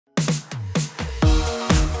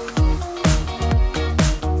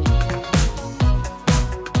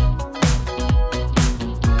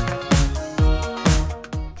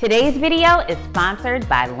Today's video is sponsored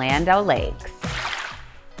by Land O'Lakes.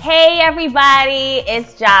 Hey everybody,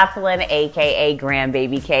 it's Jocelyn, aka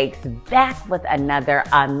Grandbaby Cakes, back with another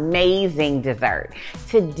amazing dessert.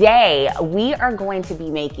 Today, we are going to be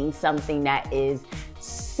making something that is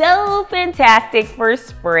so fantastic for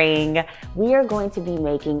spring. We are going to be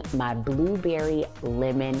making my blueberry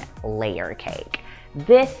lemon layer cake.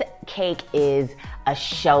 This cake is a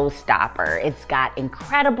showstopper. It's got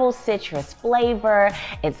incredible citrus flavor.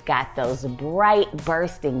 It's got those bright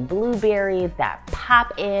bursting blueberries that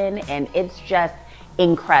pop in, and it's just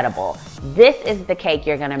incredible. This is the cake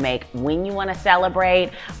you're gonna make when you wanna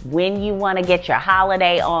celebrate, when you wanna get your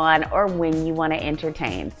holiday on, or when you wanna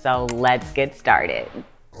entertain. So let's get started.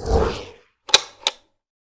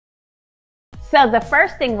 So the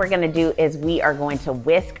first thing we're gonna do is we are going to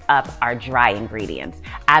whisk up our dry ingredients.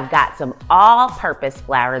 I've got some all-purpose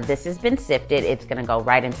flour. This has been sifted. It's gonna go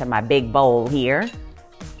right into my big bowl here.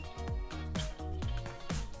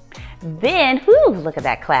 Then, whoo, look at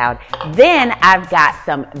that cloud. Then I've got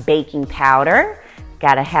some baking powder.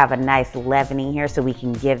 Gotta have a nice leavening here so we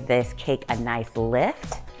can give this cake a nice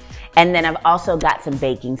lift. And then I've also got some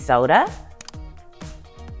baking soda.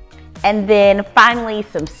 And then finally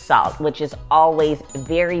some salt, which is always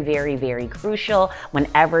very, very, very crucial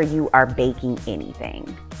whenever you are baking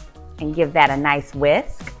anything. And give that a nice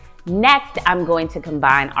whisk. Next, I'm going to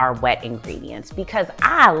combine our wet ingredients because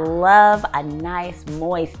I love a nice,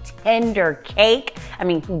 moist, tender cake. I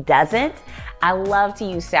mean, who doesn't? I love to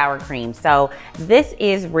use sour cream. So this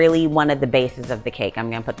is really one of the bases of the cake. I'm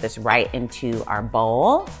gonna put this right into our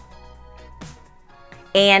bowl.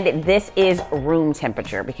 And this is room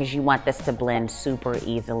temperature because you want this to blend super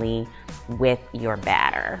easily with your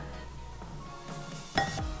batter.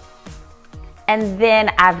 And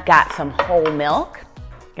then I've got some whole milk.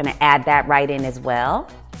 Gonna add that right in as well.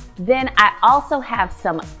 Then I also have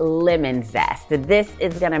some lemon zest. This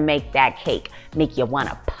is gonna make that cake make you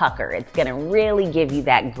wanna pucker. It's gonna really give you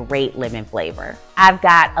that great lemon flavor. I've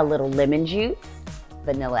got a little lemon juice,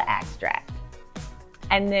 vanilla extract.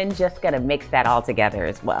 And then just gonna mix that all together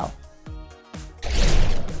as well.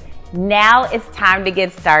 Now it's time to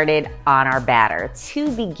get started on our batter. To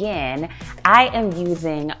begin, I am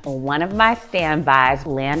using one of my standbys,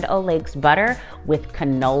 Land O'Lakes butter with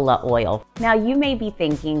canola oil. Now you may be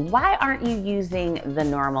thinking, why aren't you using the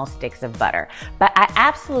normal sticks of butter? But I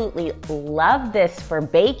absolutely love this for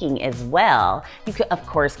baking as well. You could, of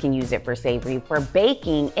course, can use it for savory. For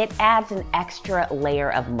baking, it adds an extra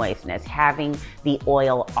layer of moistness, having the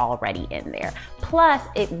oil already in there. Plus,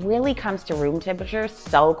 it really comes to room temperature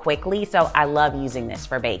so quickly, so I love using this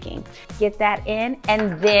for baking. Get that in,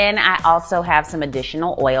 and then I also have some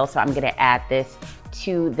additional oil, so I'm gonna add this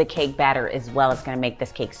to the cake batter as well. It's gonna make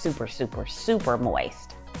this cake super, super, super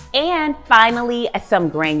moist. And finally, some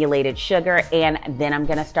granulated sugar, and then I'm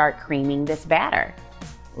gonna start creaming this batter.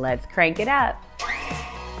 Let's crank it up.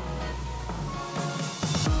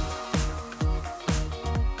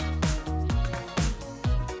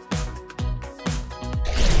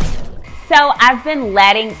 So I've been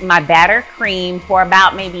letting my batter cream for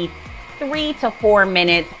about maybe 3 to 4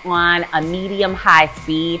 minutes on a medium-high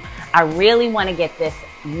speed. I really want to get this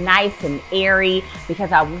nice and airy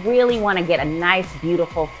because I really want to get a nice,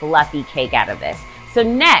 beautiful, fluffy cake out of this. So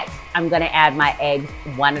next, I'm going to add my eggs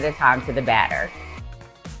one at a time to the batter.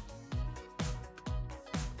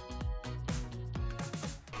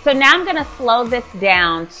 So now I'm gonna slow this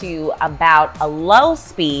down to about a low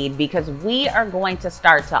speed because we are going to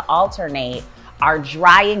start to alternate our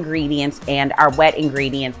dry ingredients and our wet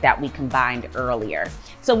ingredients that we combined earlier.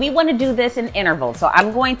 So we wanna do this in intervals. So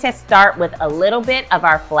I'm going to start with a little bit of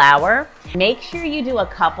our flour. Make sure you do a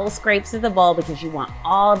couple scrapes of the bowl because you want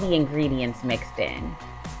all the ingredients mixed in.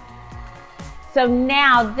 So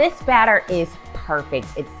now this batter is perfect.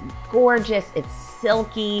 It's gorgeous, it's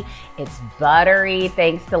silky, it's buttery,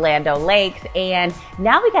 thanks to Land O'Lakes. And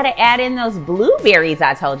now we gotta add in those blueberries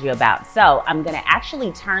I told you about. So I'm gonna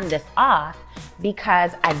actually turn this off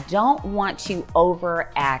because I don't want to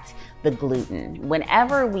overact the gluten.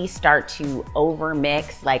 Whenever we start to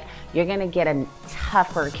overmix, like you're gonna get a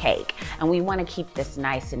tougher cake. And we wanna keep this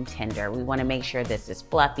nice and tender. We wanna make sure this is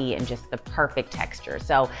fluffy and just the perfect texture.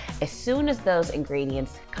 So as soon as those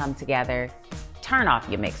ingredients come together, turn off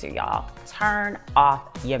your mixer, y'all. Turn off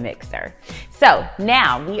your mixer. So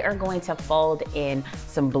now we are going to fold in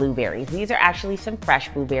some blueberries. These are actually some fresh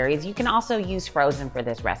blueberries. You can also use frozen for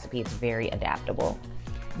this recipe. It's very adaptable.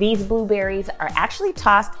 These blueberries are actually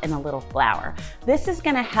tossed in a little flour. This is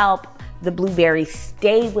gonna help the blueberries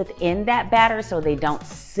stay within that batter so they don't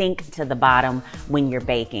sink to the bottom when you're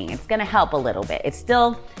baking. It's gonna help a little bit. It's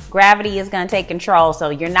still Gravity is gonna take control, so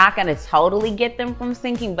you're not gonna totally get them from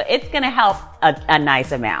sinking, but it's gonna help a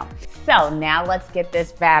nice amount. So now let's get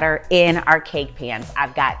this batter in our cake pans.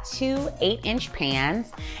 I've got two 8-inch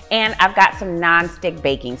pans and I've got some non-stick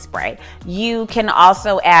baking spray. You can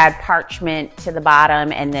also add parchment to the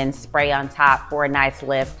bottom and then spray on top for a nice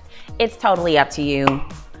lift. It's totally up to you.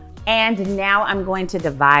 And now I'm going to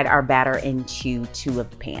divide our batter into two of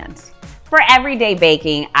the pans. For everyday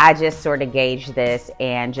baking, I just sort of gauge this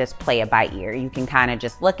and just play it by ear. You can kind of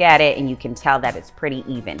just look at it and you can tell that it's pretty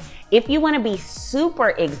even. If you want to be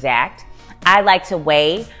super exact, I like to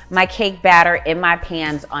weigh my cake batter in my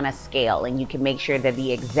pans on a scale, and you can make sure they're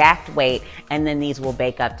the exact weight, and then these will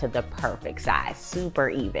bake up to the perfect size, super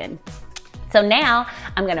even. So now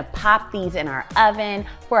I'm gonna pop these in our oven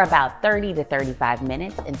for about 30 to 35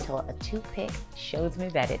 minutes until a toothpick shows me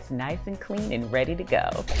that it's nice and clean and ready to go.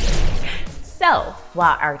 So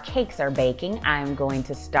while our cakes are baking, I'm going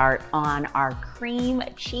to start on our cream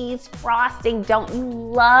cheese frosting. Don't you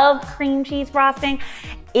love cream cheese frosting?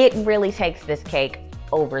 It really takes this cake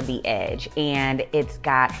over the edge, and it's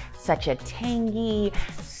got such a tangy,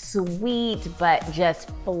 sweet, but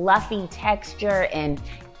just fluffy texture, and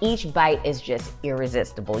each bite is just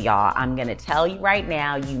irresistible, y'all. I'm gonna tell you right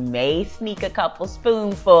now, you may sneak a couple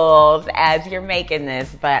spoonfuls as you're making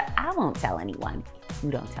this, but I won't tell anyone. You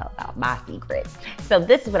don't tell about my secrets. So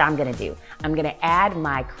this is what I'm gonna do. I'm gonna add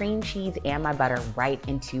my cream cheese and my butter right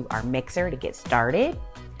into our mixer to get started.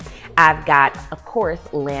 I've got, of course,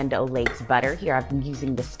 Land O'Lakes butter here. I've been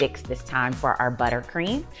using the sticks this time for our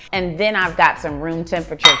buttercream. And then I've got some room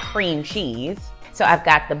temperature cream cheese. So I've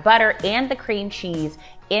got the butter and the cream cheese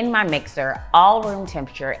in my mixer, all room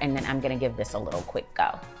temperature, and then I'm gonna give this a little quick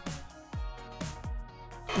go.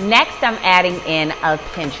 Next, I'm adding in a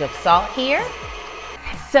pinch of salt here.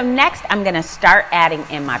 So next, I'm gonna start adding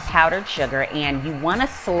in my powdered sugar, and you wanna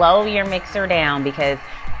slow your mixer down because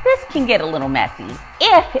this can get a little messy.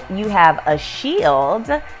 If you have a shield,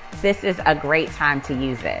 this is a great time to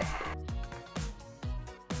use it.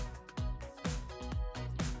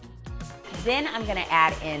 Then I'm gonna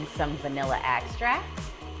add in some vanilla extract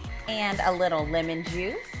and a little lemon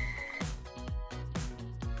juice.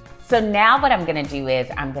 So now what I'm gonna do is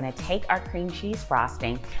I'm gonna take our cream cheese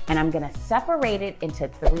frosting and I'm gonna separate it into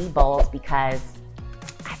 3 bowls because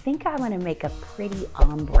I think I wanna make a pretty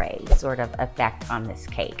ombre sort of effect on this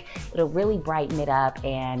cake. It'll really brighten it up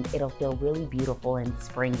and it'll feel really beautiful and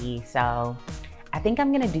springy. So I think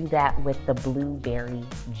I'm gonna do that with the blueberry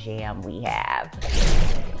jam we have.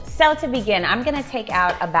 So to begin, I'm gonna take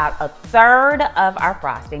out about 1/3 of our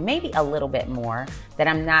frosting, maybe a little bit more, that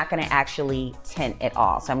I'm not gonna actually tint it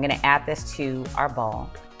all. So I'm gonna add this to our bowl.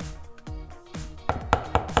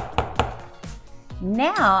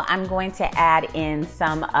 Now I'm going to add in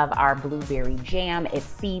some of our blueberry jam. It's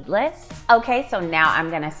seedless. Okay, so now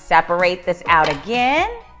I'm gonna separate this out again.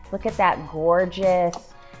 Look at that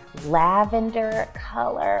gorgeous lavender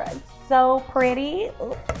color. It's so pretty.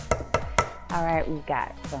 Ooh. All right, we've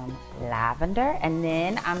got some lavender, and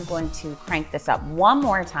then I'm going to crank this up one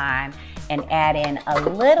more time and add in a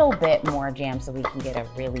little bit more jam so we can get a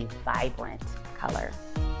really vibrant color.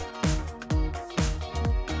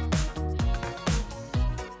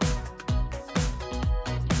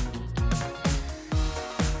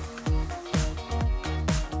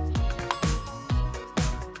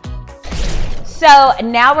 So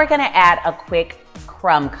now we're gonna add a quick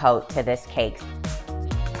crumb coat to this cake.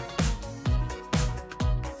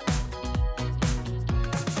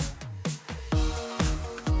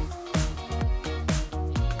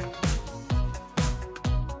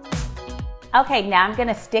 Okay, now I'm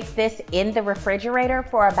gonna stick this in the refrigerator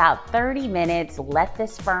for about 30 minutes, let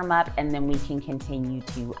this firm up, and then we can continue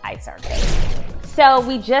to ice our cake. So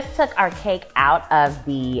we just took our cake out of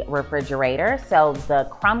the refrigerator. So the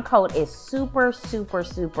crumb coat is super, super,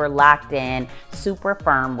 super locked in, super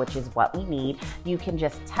firm, which is what we need. You can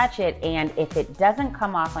just touch it, and if it doesn't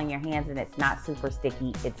come off on your hands and it's not super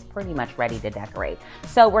sticky, it's pretty much ready to decorate.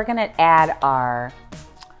 So we're gonna add our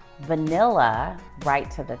vanilla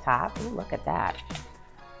right to the top. Ooh, look at that.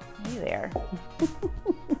 Hey there.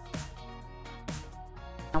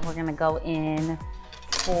 Now we're gonna go in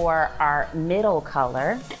for our middle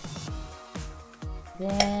color.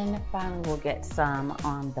 Then finally we'll get some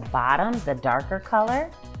on the bottom, the darker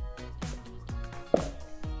color.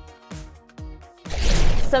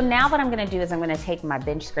 So now what I'm gonna do is I'm gonna take my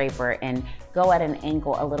bench scraper and go at an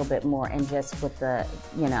angle a little bit more and just with the,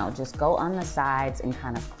 just go on the sides and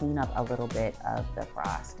kind of clean up a little bit of the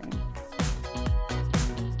frosting.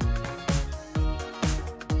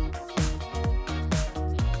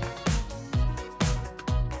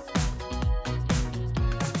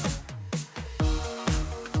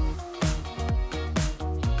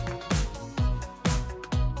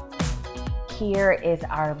 here is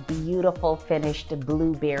our beautiful finished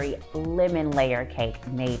blueberry lemon layer cake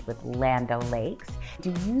made with Land O'Lakes.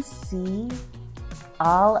 Do you see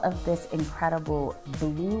all of this incredible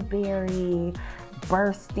blueberry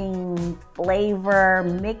bursting flavor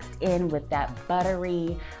mixed in with that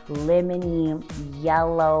buttery, lemony,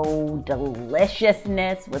 yellow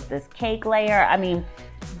deliciousness with this cake layer? I mean,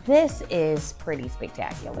 this is pretty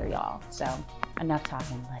spectacular, y'all. So enough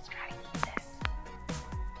talking, let's try to eat this.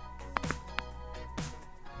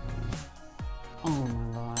 Oh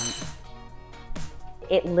my God.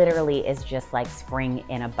 It literally is just like spring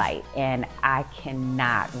in a bite, and I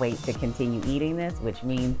cannot wait to continue eating this, which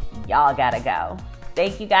means y'all gotta go.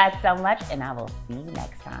 Thank you guys so much, and I will see you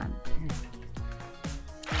next time.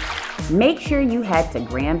 Make sure you head to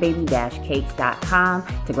grandbaby-cakes.com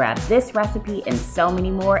to grab this recipe and so many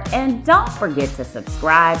more, and don't forget to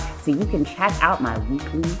subscribe so you can check out my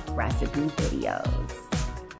weekly recipe videos.